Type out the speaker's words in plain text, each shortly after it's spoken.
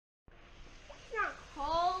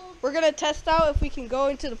We're gonna test out if we can go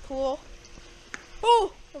into the pool.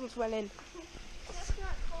 Oh, almost went in. That's not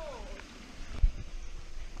cold.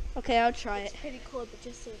 Okay, I'll try It's it. pretty cold, but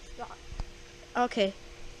just say it's not. Okay.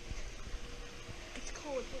 It's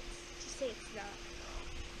cold, but just say it's not.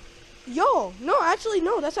 Yo, no, actually,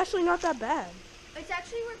 no. That's actually not that bad. It's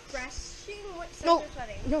actually refreshing. What No, you're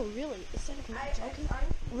sweating? no, really. Instead of not joking,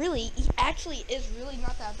 really, it actually is really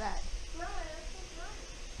not that bad. No,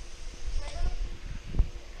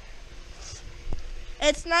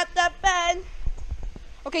 It's not that bad.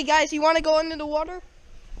 Okay, guys, you want to go into the water?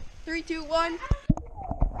 3, 2, 1.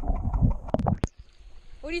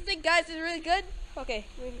 What do you think, guys? Is it really good? Okay,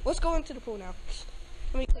 let's go into the pool now.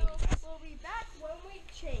 Let me clean it. we'll be back when we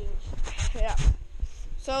change. Yeah.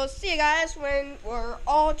 So see you guys when we're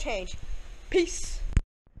all changed. Peace.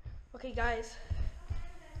 Okay, guys.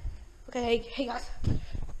 Okay, hey guys.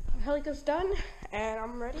 Angelica's done, and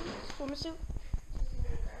I'm ready. Swimsuit.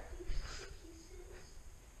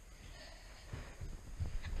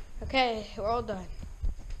 Okay, we're all done.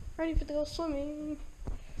 Ready for to go swimming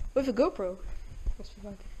with a GoPro. Let's be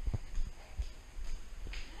fun.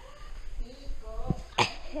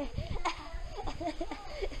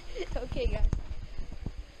 Okay, guys.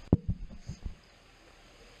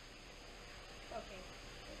 Okay.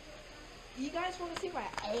 You guys want to see my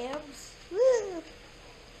abs? Woo!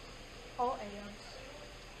 All abs.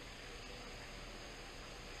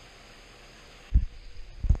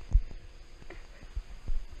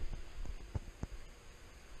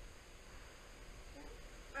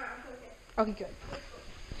 Okay, good.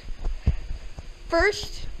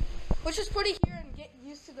 First, let's just put it here and get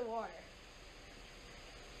used to the water.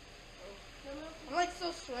 I'm like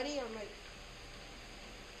so sweaty. I'm like,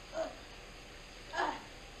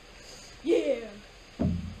 yeah.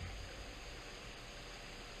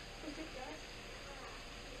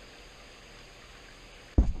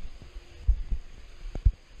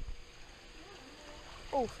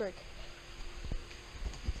 Oh, frick.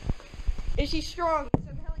 Is she strong? Is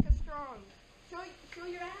Angelica strong? Show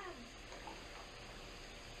your abs.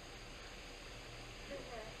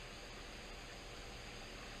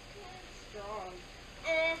 Strong.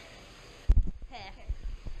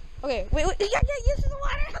 Okay, wait, you gotta get used to the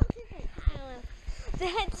water. The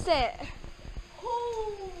headset.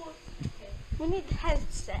 Oh. We need the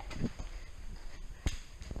headset.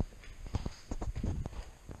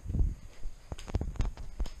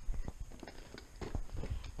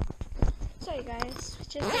 Sorry guys, we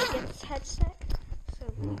just need to get this headset.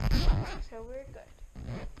 So we're good.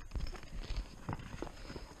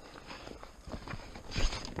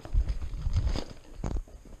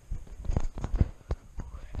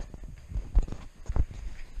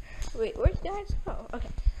 Wait, where's the headset? Oh, okay.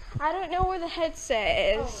 I don't know where the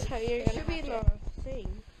headset is. Oh, so you're it gonna should be in have the thing.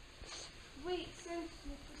 Wait,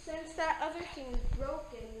 since that other thing is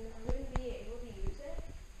broken, I wouldn't be able to use it.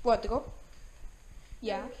 What, to go?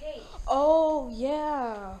 Yeah. In case. Oh,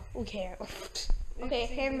 yeah. Okay. Okay,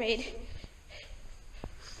 Oopsie handmade. daisy.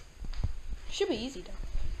 Should be easy though.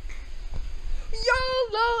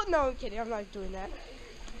 YOLO! No, I'm kidding. I'm not doing that.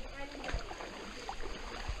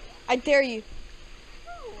 I dare you.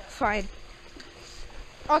 Fine.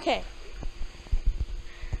 Okay.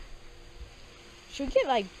 Should we get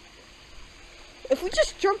like... If we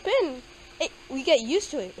just jump in, we get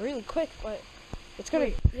used to it really quick, but it's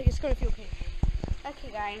gonna feel okay.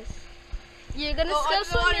 Okay, guys. You're gonna Go go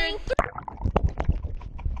underwater. swimming.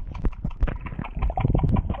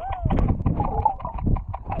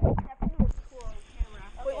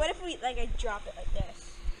 Wait, what if we, like, I drop it like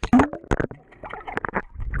this?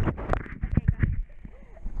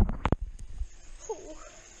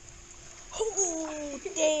 Oh,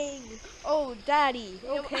 dang. Oh, daddy.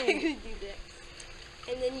 Okay. do this.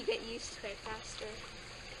 And then you get used to it faster.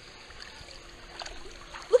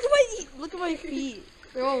 Look at my feet.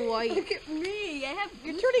 They're all white. Look at me. I have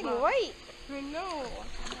You're turning goosebumps. white. I know.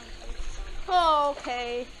 Oh,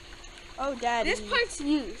 okay. Oh, daddy. This part's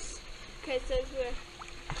used. Okay, since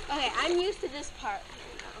we're... Okay, I'm used to this part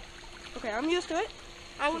now. Okay, I'm used to it.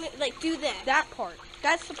 I'm gonna, like, do this. That part.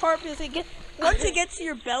 That's the part because once it gets to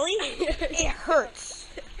your belly, it hurts.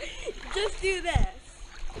 Just do this.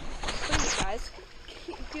 Please, guys.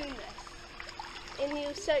 Keep doing this. And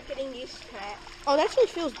you start getting used to it. Oh, that actually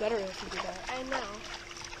feels better if you do that. I know.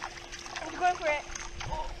 I'm going for it.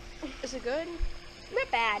 Is it good?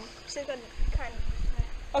 Not bad. Just gonna kind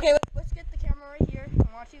of... Okay, let's get the camera right here and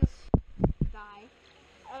watch you die.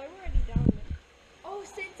 I'm already done with it. Oh,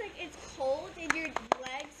 since like it's cold and your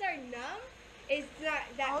legs are numb, it's not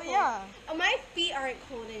that cold. Oh, yeah. Oh, my feet aren't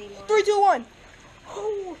cold anymore. 3, 2, 1.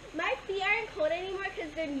 Oh. My feet aren't cold anymore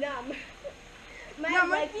because they're numb. My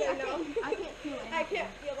legs feet, are numb. I can't feel it. I can't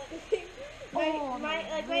feel anything.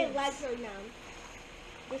 My legs are numb.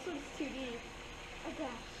 This one's too deep. Oh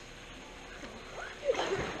gosh.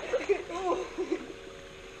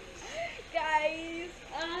 Guys.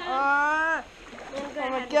 Oh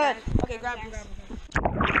my god. Okay, grab this.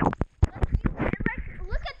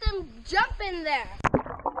 Look at them jump in there.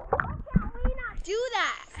 Why can't we not do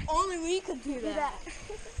that? Only we could do that.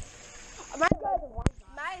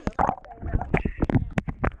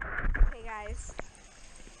 Okay, guys.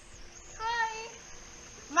 Hi.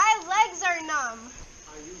 My legs are numb.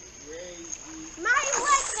 Are you crazy? My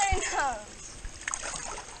legs are numb.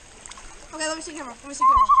 Okay, let me see camera.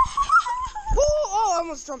 Oh, I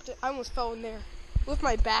almost jumped it. I almost fell in there. With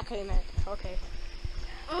my back in it. Okay.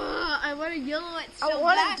 I want to yellow it so I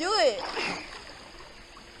want bad. to do it.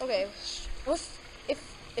 Okay.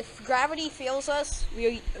 If gravity fails us,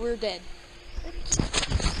 we're dead.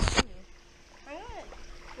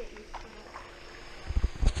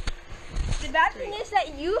 The bad thing is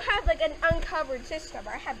that you have like an uncovered system.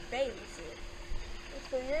 I have bathing suit.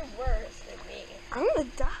 So you're worse than me. I'm gonna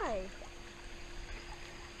die.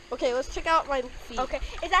 Okay, let's check out my feet. Okay,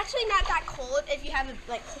 it's actually not that cold if you have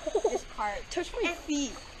like this part. Touch my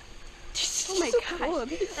feet. Oh my So gosh!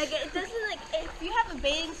 cold. Like it doesn't like if you have a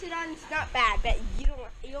bathing suit on, it's not bad. But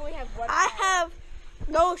you only have one. I part. have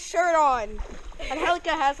no shirt on. Angelica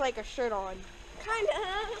has like a shirt on. Kinda,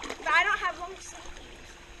 but I don't have long sleeves.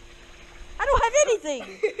 I don't have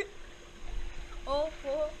anything. Oh.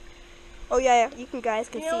 Oh yeah, you guys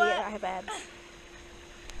can You know see what? it. I have abs.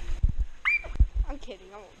 I'm kidding.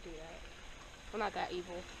 I won't do that. I'm not that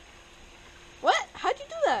evil. What? How'd you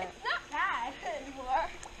do that? It's not bad anymore.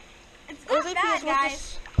 It's Was not it bad, because with guys.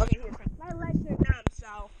 this- Okay, here's My legs are numb,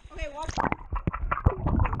 so. Okay, watch.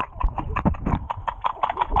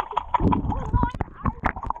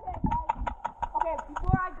 Okay,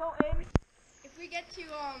 before I go in, if we get to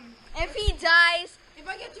If he dies, if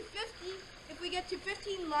I get to 50, if we get to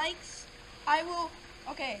 15 likes, I will.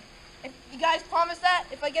 Okay, if you guys promise that,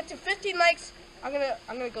 if I get to 15 likes, I'm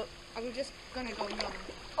just gonna go yellow.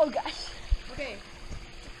 oh gosh. Okay.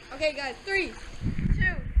 Okay, guys. 3, 2,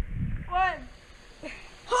 1.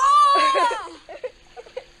 Oh!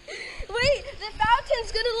 Wait, the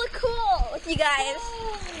fountain's gonna look cool with you guys.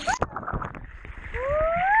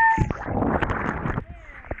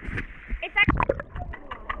 It's actually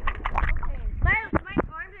my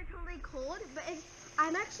arms are totally cold, but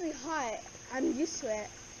I'm actually hot. I'm used to it.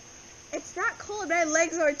 It's not cold. My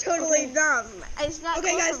legs are totally numb. It's not Okay,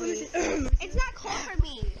 cold guys. for Let me. me see. It's not cold for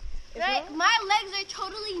me. My legs are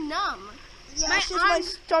totally numb. Yeah, my it's just my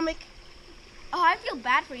arms. stomach. Oh, I feel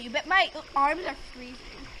bad for you, but my arms are freezing.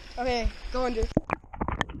 Okay, go under.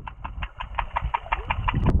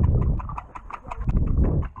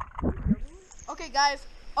 Okay, guys.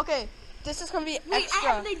 Okay, this is gonna be Wait, extra.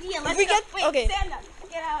 I have an idea. Let's we go. get- Wait, okay. stand up.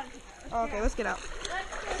 Get out. Okay, let's get out.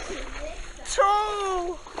 Let's go to this side.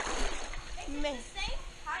 So, It's Man. the same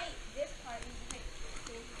height. This part is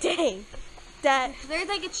like. dang. That. There's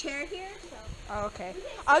like a chair here, so. Oh, okay.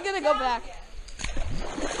 I'm gonna go back.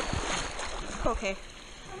 Okay.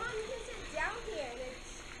 Come on, you can sit down here.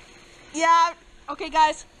 It's... Yeah. Okay,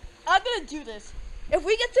 guys. I'm gonna do this. If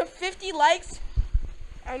we get to 50 likes,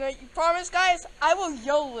 and you promise, guys, I will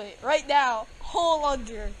YOLO it right now. Whole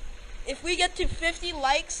under. If we get to 50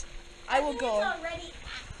 likes, I will think go. It's already at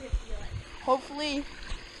 50 likes. Hopefully.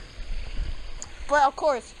 But of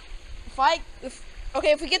course,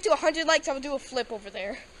 if we get to 100 likes, I will do a flip over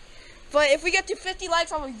there. But if we get to 50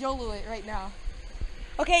 likes, I will YOLO it right now.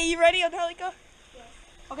 Okay, you ready, Angelica? Yes.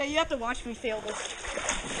 Okay, you have to watch me fail this.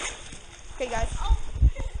 Okay, guys. Oh.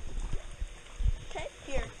 Okay,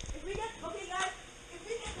 here. Okay, guys. If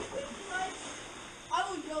we get to 50 likes, I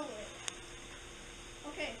will YOLO it.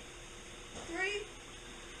 Okay. 3,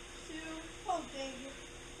 2, oh dang it.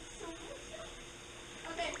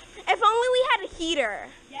 Okay. If only we had a heater.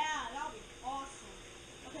 Yeah, that would be awesome.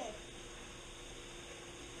 Okay.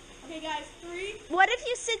 Okay, guys. 3. What if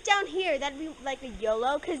you sit down here? That'd be like a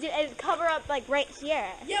YOLO, because it'd cover up like right here.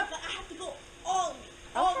 Yeah, but I have to go all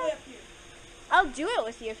the way up here. I'll do it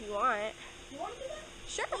with you if you want. You want to do that?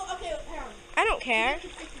 Sure. Oh, okay, hang on. I don't care. You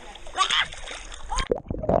get to 50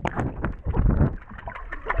 likes.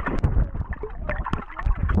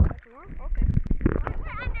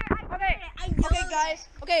 Okay, guys.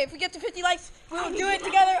 Okay, if we get to 50 likes, we'll do it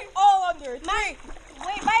together all under. 3.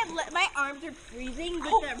 My arms are freezing, but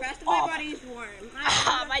the rest of my body is warm.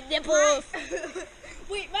 My nipples.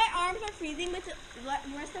 Wait, my arms are freezing, but the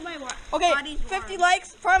rest of my Okay, body's warm. 50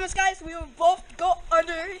 likes. Promise, guys, we will both go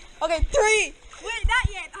under. Okay, 3. Wait, not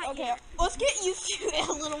yet. Okay, let's get used to it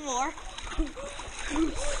a little more.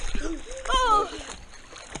 Oh.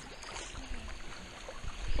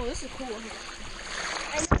 Oh, this is cool. I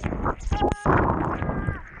don't know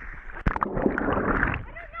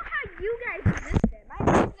how you guys resist it. My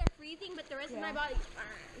legs are freezing, but the rest of my body's fine.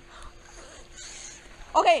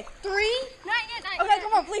 Okay, 3. Not yet. Okay,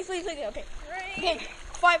 come on, please. Okay. Okay,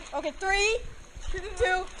 5. Okay, 3,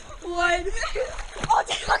 2, 1. Oh,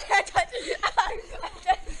 okay.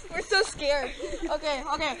 We're so scared. Okay.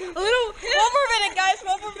 One more minute, guys.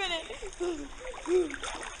 One more minute.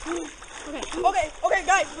 Okay,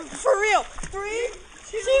 guys. For real. 3,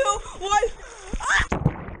 2, 1. Ah!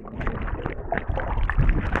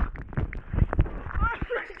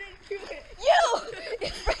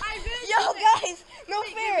 Yo, guys. No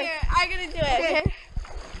fair. I'm gonna do it. Okay.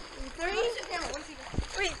 3.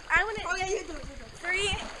 Wait, I want to. Oh, yeah, you do it.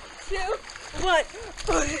 3, 2, 1.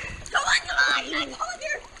 Come on. I told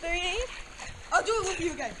you. 3. I'll do it with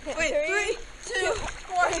you guys. Wait, 3, 2,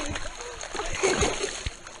 1.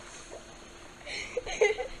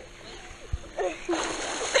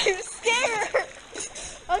 I'm scared.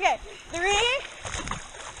 Okay, 3.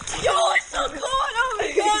 Yo, it's so cold. Oh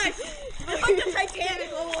my god. It's like the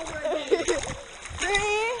Titanic all over again. 3.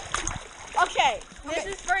 Okay, this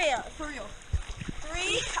is for real.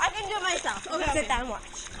 3. I can do it myself. Okay. Sit down and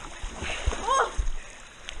watch. Oh.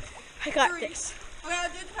 I got 3. this. Okay, I'll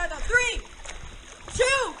do the countdown. 3,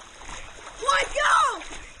 2, 1, go!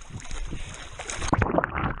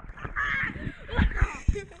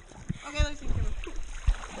 Okay, let me see.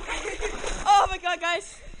 Oh my god,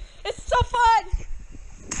 guys. It's so fun.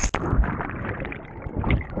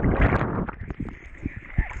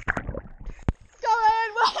 Go in.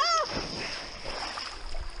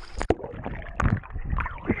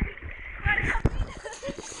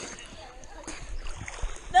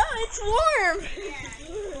 No, it's warm.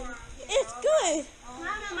 It's good.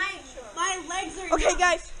 My legs are. Okay,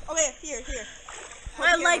 guys. Okay, here.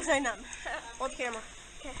 My legs are numb. On camera.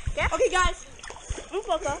 Okay, guys.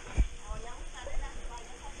 Foca.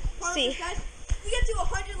 See. Guys, we get to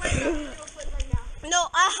 100 likes on the flip right now. No,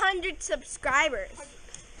 100 subscribers.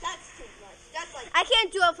 That's too much. That's like. I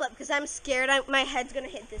can't do a flip because I'm scared. My head's gonna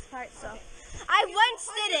hit this part. So I once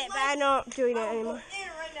did it, but I'm not doing it anymore. In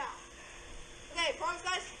right now. Okay, promise,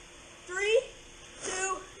 guys. 3,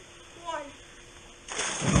 2, 1.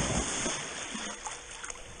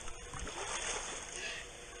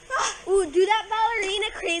 Ooh, do that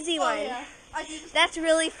ballerina crazy one. Yeah. I do this. That's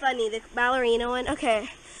really funny, the ballerina one. Okay.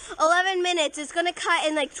 11 minutes. It's going to cut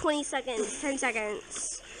in like 20 seconds, 10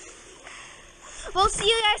 seconds. We'll see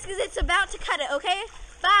you guys because it's about to cut it, okay?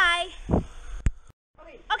 Bye.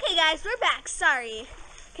 Okay, guys, we're back. Sorry.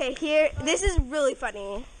 Okay, here. This is really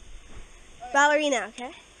funny. Ballerina,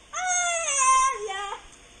 okay? Yeah.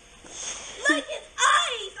 Look, it's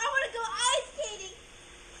ice. I want to go ice skating.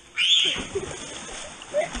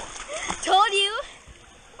 Told you.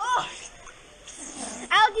 Oh.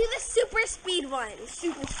 I'll do the super speed one.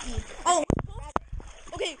 Super speed. Oh.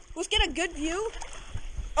 Okay, let's get a good view.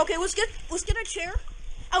 Okay, let's get a chair,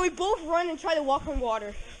 and we both run and try to walk on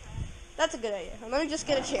water. That's a good idea. Let me just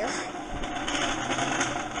get a chair.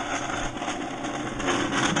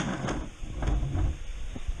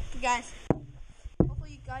 Guys,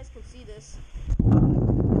 hopefully you guys can see this.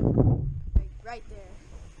 Right there.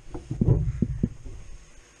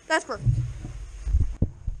 That's perfect.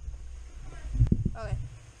 Okay.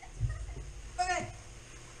 Okay,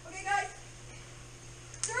 guys.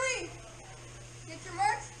 3. Get your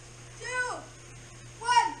marks. 2,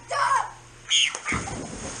 1, stop!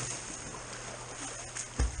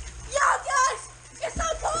 Yo, guys, it's so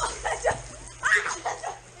cold.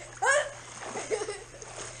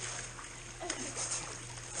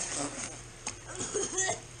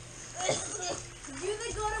 You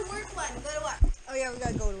the go to work one. Go to work. Oh yeah, we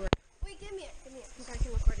gotta go to work. Wait, give me it. So I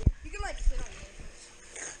can record it. You can like sit on it.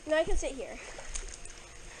 No, I can sit here.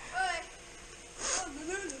 Okay.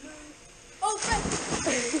 Oh, okay.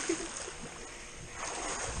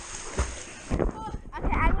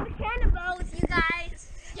 Okay, I'm gonna cannonball with you guys.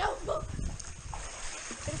 Yo. I'm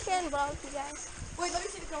gonna cannonball with you guys. Wait, let me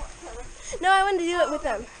see the camera. No, I want to do it with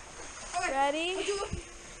them. Okay. Ready? Let's do it.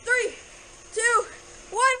 3, 2,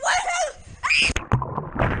 1. Woohoo!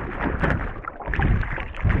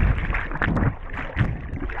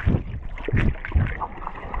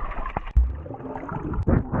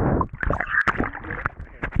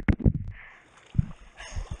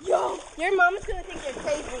 Yo. Your mom is gonna think you're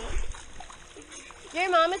crazy. Your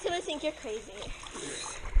mom is gonna think you're crazy.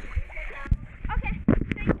 Okay,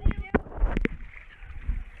 thank you.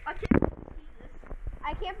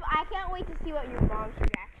 I can't wait to see what your mom's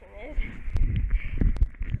reaction is.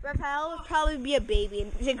 Raphael would probably be a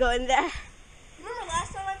baby to go in there. Remember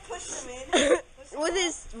last time I pushed him in?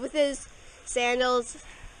 with his sandals.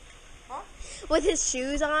 Huh? With his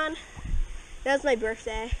shoes on. That was my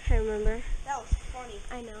birthday, I remember. That was funny.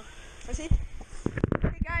 I know. Let's see.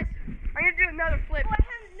 Okay, guys, I'm gonna do another flip. I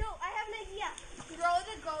have an idea. Throw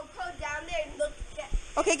the GoPro down there and look at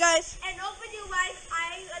Okay, guys. and open your eyes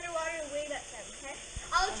underwater and wave at them, okay?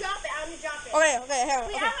 I'm gonna drop it. Okay, hang on.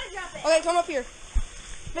 Wait, Okay. I'm gonna drop it. Okay, come up here.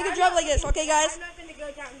 Make a drop like this, okay, guys? I'm not gonna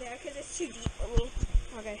go down there because it's too deep for me.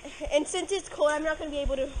 Okay. And since it's cold, I'm not gonna be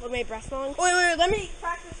able to hold my breath long. Wait, let me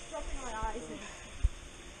practice dropping my eyes.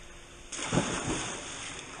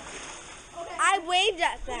 I waved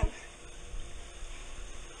at them.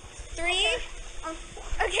 3.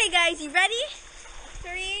 Okay, guys, you ready?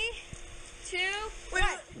 3, 2, 1.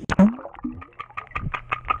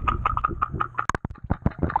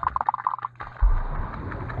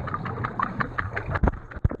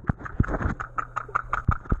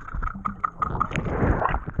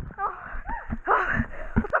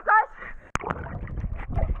 What's up, guys?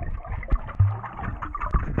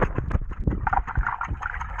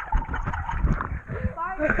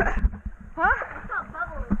 Huh?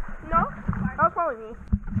 No? That was probably me.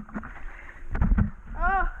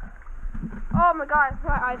 Oh my god,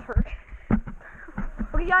 my eyes hurt.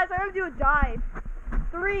 Okay, guys, I'm gonna do a dive.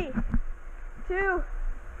 3, 2,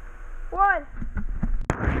 1.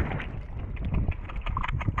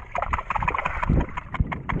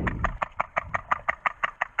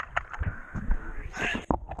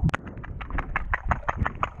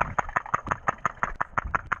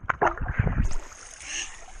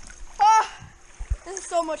 This is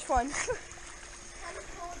so much fun.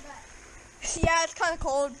 Yeah, it's kind of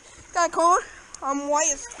cold. I'm white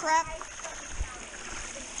as crap.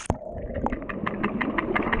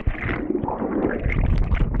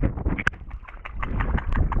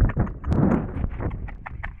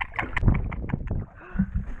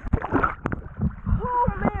 Oh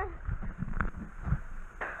man.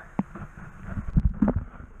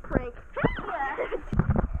 Prank.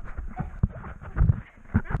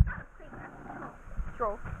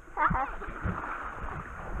 Troll.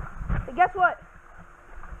 Hey, guess what?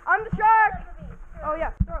 I'm the shark. Oh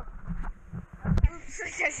yeah, throw.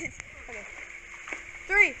 Okay.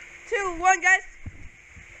 3, 2, 1, guys.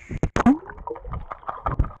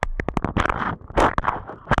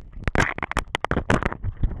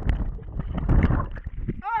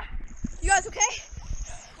 You guys okay?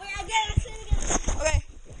 Wait, I get it. Okay.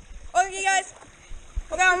 Okay, guys.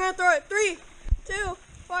 Okay, I'm gonna throw it. 3, 2,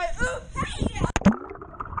 1. Ooh.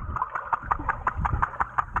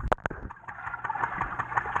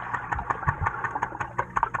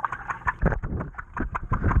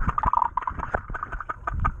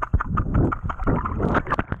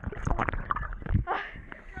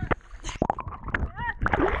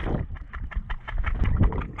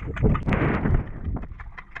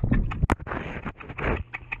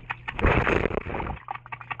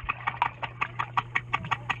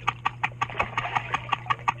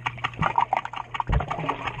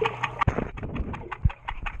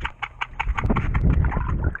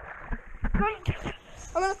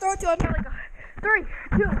 I'm gonna throw it to you. Like 3,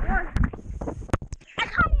 2, 1. I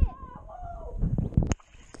caught it.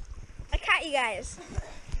 I caught you guys.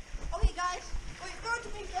 Okay, guys. Wait, throw it to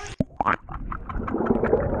me. Throw it.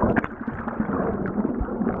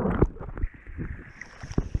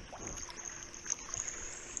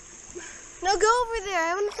 No, go over there.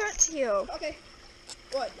 I want to throw it to you. Okay.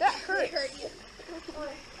 What? That hurt. It hurt you.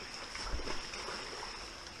 Okay.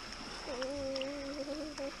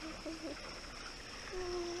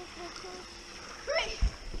 Three,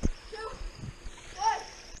 2, 1.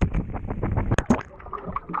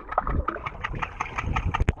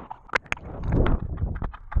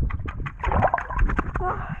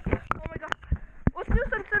 Oh my god. Let's do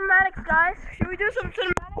some cinematics, guys. Should we do some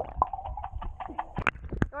cinematics?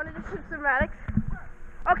 You want to do some cinematics?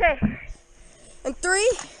 Okay. And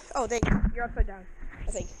 3. Oh, there you go. You're upside down.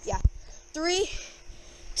 I think. Yeah. 3,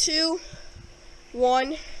 2,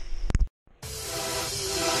 1.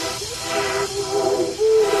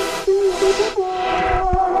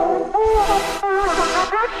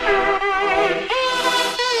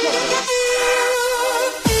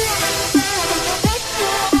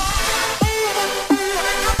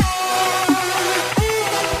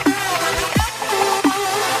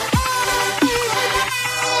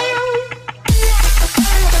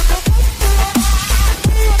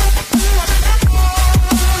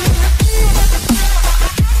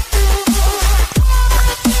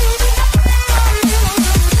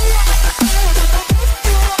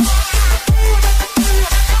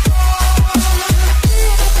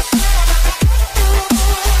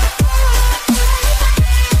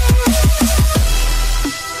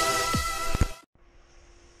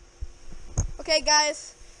 Okay,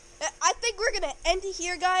 guys. I think we're gonna end it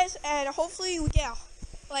here, guys, and hopefully we get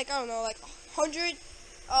like, I don't know, like 100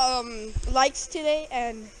 likes today,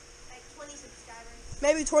 and Like 20 subscribers.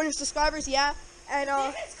 maybe 20 subscribers. Yeah, and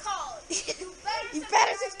It's called. you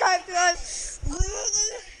better subscribe to us.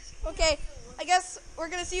 Okay, I guess we're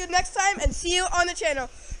gonna see you next time, and see you on the channel.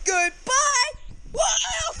 Goodbye.